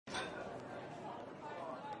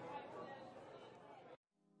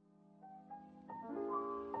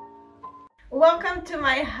Welcome to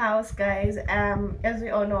my house, guys. As we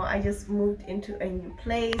all know, I just moved into a new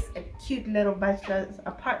place, a cute little bachelor's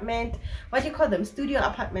apartment. What do you call them? Studio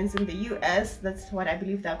apartments in the US. That's what I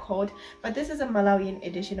believe they're called. But this is a Malawian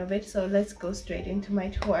edition of it, so let's go straight into my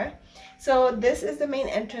tour. So this is the main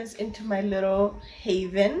entrance into my little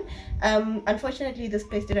haven. Unfortunately, this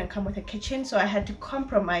place didn't come with a kitchen, so I had to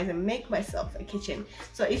compromise and make myself a kitchen.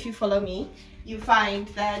 So if you follow me, you find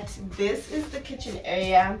that this is the kitchen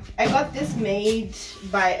area. I got this made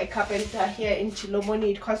by a carpenter here in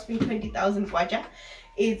Chilomoni. It cost me 20,000 kwacha.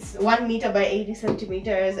 It's 1 meter by 80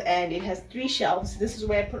 centimeters and it has 3 shelves. This is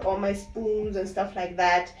where I put all my spoons and stuff like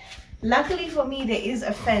that. Luckily for me, there is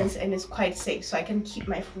a fence and it's quite safe, so I can keep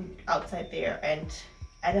my food outside there and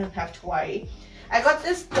I don't have to worry. I got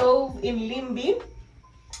this stove in Limbi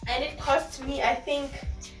and it cost me, I think,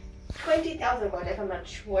 20,000 kwacha, if I'm not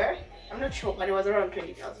sure. I'm not sure, but it was around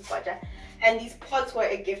 20,000 kwacha. And these pots were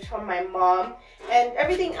a gift from my mom. And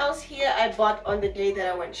everything else here I bought on the day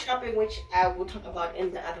that I went shopping, which I will talk about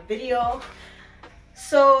in the other video.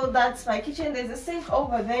 So that's my kitchen. There's a sink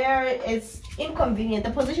over there. It's inconvenient.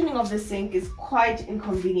 The positioning of the sink is quite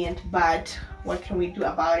inconvenient, but what can we do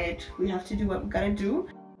about it? We have to do what we gotta do.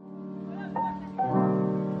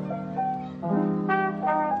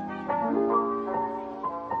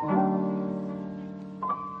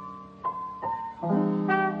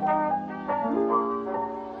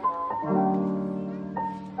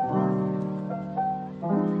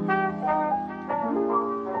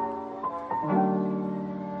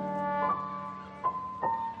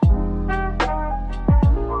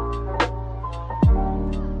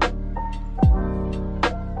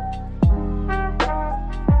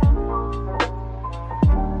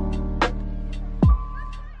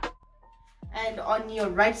 And on your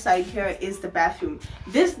right side here is the bathroom.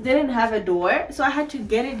 This didn't have a door, so I had to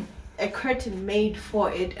get a curtain made for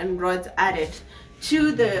it and rods added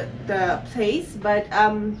to the place. But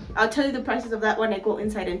I'll tell you the prices of that when I go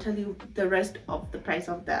inside and tell you the rest of the price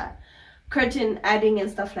of the curtain adding and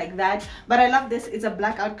stuff like that. But I love this. It's a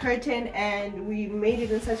blackout curtain and we made it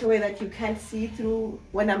in such a way that you can't see through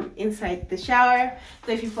when I'm inside the shower.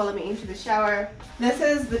 So if you follow me into the shower, this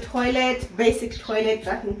is the toilet, basic toilet,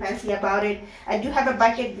 nothing fancy about it. I do have a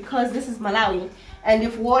bucket because this is Malawi, and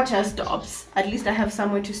if water stops, at least I have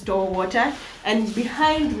somewhere to store water. And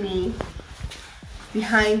behind me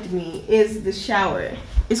is the shower.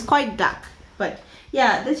 It's quite dark, but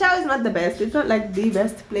yeah, the shower is not the best. It's not like the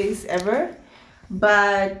best place ever,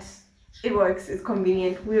 but it works. It's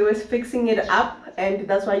convenient. We were fixing it up and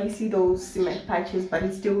that's why you see those cement patches, but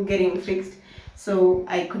it's still getting fixed, so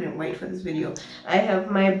I couldn't wait for this video. I have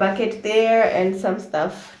my bucket there and some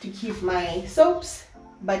stuff to keep my soaps.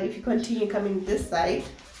 But if you continue coming this side,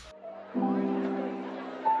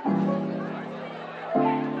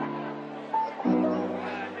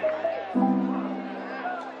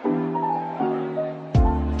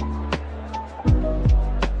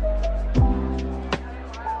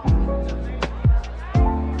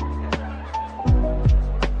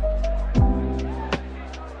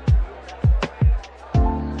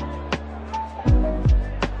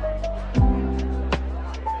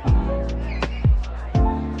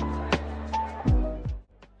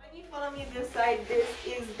 this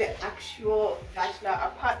is the actual bachelor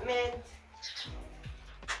apartment.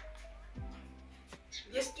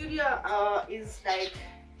 The studio is like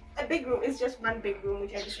a big room. It's just one big room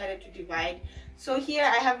which I decided to divide. So here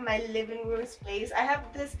I have my living room space. I have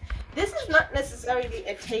this is not necessarily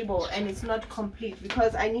a table and it's not complete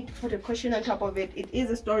because I need to put a cushion on top of it. It is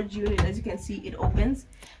a storage unit. As you can see, it opens,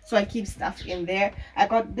 so I keep stuff in there. I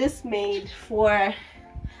got this made for,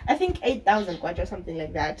 I think, 8,000 kwacha or something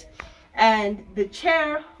like that. And the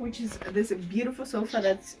chair, which is this beautiful sofa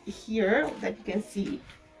that's here that you can see.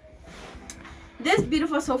 This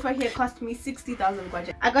beautiful sofa here cost me 60,000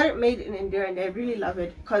 kwacha. I got it made in India and I really love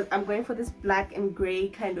it because I'm going for this black and gray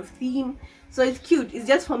kind of theme. So it's cute. It's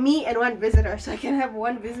just for me and one visitor, so I can have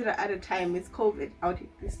one visitor at a time. It's COVID out in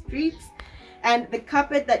the streets. And the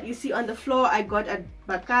carpet that you see on the floor I got at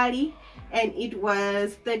Bakari and it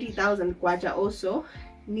was 30,000 kwacha also.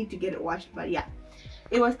 Need to get it washed, but yeah.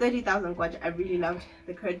 It was 30,000 kwacha. I really loved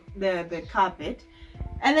the carpet.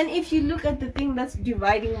 And then if you look at the thing that's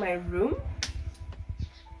dividing my room,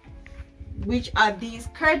 which are these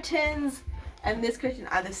curtains and this curtain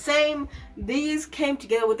are the same. These came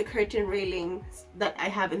together with the curtain railings that I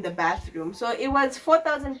have in the bathroom. So it was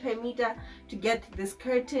 4,000 per meter to get this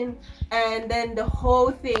curtain, and then the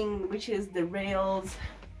whole thing, which is the rails,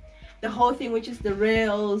 the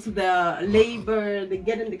labor, the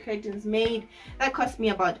getting the curtains made, that cost me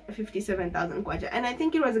about 57,000 kwacha. And I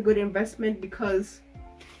think it was a good investment because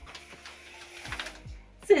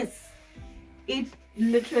sis, it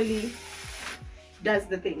literally does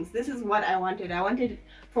the things. This is what I wanted. I wanted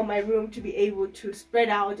for my room to be able to spread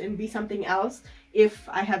out and be something else. If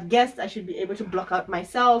I have guests, I should be able to block out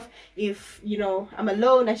myself. If, you know, I'm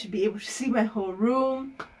alone, I should be able to see my whole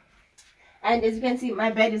room. And as you can see, my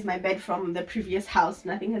bed is my bed from the previous house.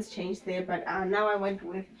 Nothing has changed there, but now I went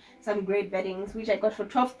with some great beddings, which I got for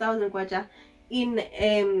 12,000 kwacha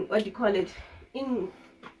in what do you call it, in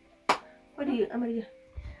what do you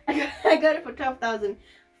I got it for 12,000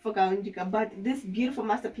 for Kaunjika. But this beautiful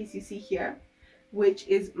masterpiece you see here, which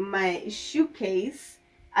is my shoe case,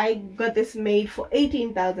 I got this made for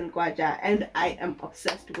 18,000 kwacha, and I am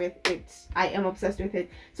obsessed with it. I am obsessed with it.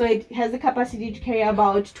 So it has the capacity to carry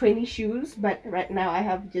about 20 shoes, but right now I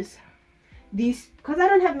have just these because I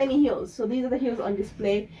don't have many heels. So these are the heels on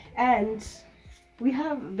display, and we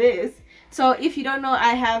have this. So if you don't know,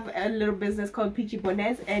 I have a little business called Peachy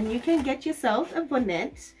Bonnets, and you can get yourself a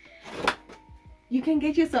bonnet. You can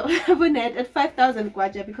get yourself a bonnet at 5,000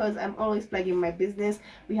 kwacha, because I'm always plugging my business.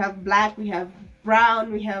 We have black, we have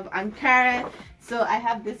brown, we have Ankara. So I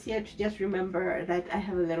have this here to just remember that I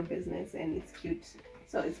have a little business, and it's cute.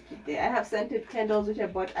 So it's cute there. I have scented candles, which I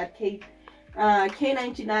bought at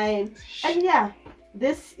K99. And yeah,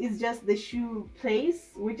 this is just the shoe place,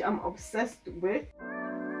 which I'm obsessed with.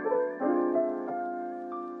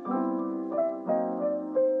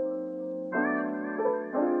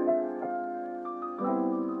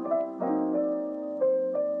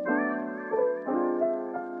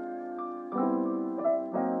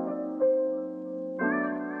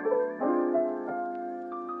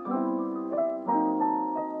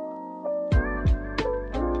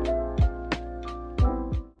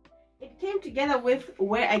 Together with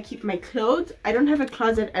where I keep my clothes. I don't have a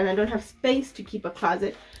closet, and I don't have space to keep a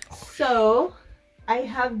closet, so I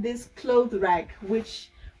have this clothes rack, which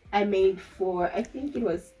I made for, I think it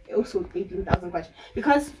was also 18,000 kwacha,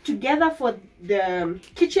 because together for the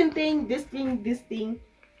kitchen thing, this thing,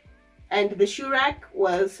 and the shoe rack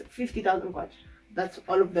was 50,000 kwacha. That's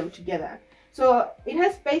all of them together. So it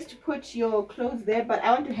has space to put your clothes there, but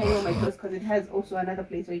I want to hang all my clothes because it has also another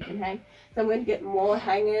place where you can hang. So I'm going to get more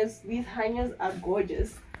hangers. These hangers are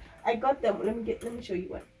gorgeous. I got them. Let me show you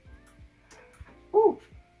one. Oh,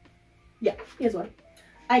 yeah, here's one.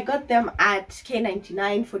 I got them at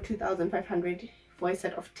K99 for 2,500 for a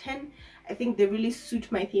set of 10. I think they really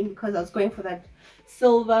suit my theme because I was going for that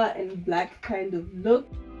silver and black kind of look.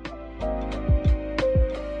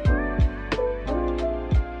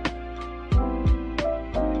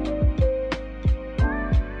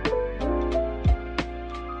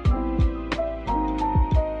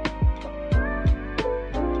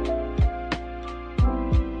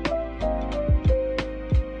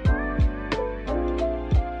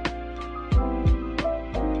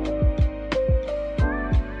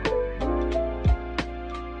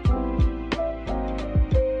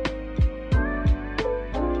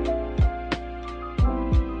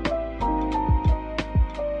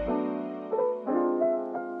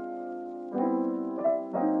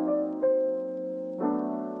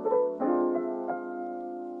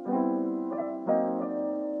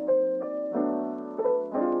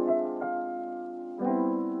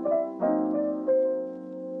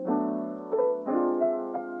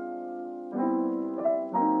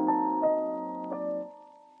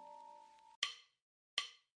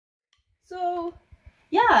 So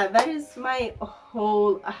yeah, that is my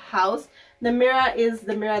whole house. The mirror is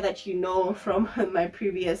the mirror that you know from my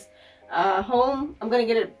previous home. I'm gonna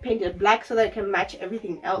get it painted black so that it can match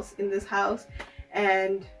everything else in this house.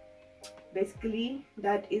 And basically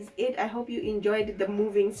that is it. I hope you enjoyed the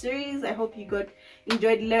moving series. I hope you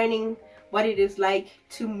enjoyed learning what it is like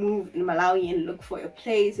to move in Malawi and look for a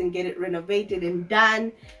place and get it renovated and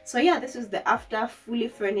done. So yeah, this is the after fully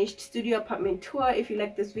furnished studio apartment tour. If you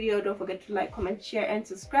like this video, don't forget to like, comment, share and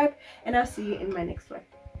subscribe, and I'll see you in my next one.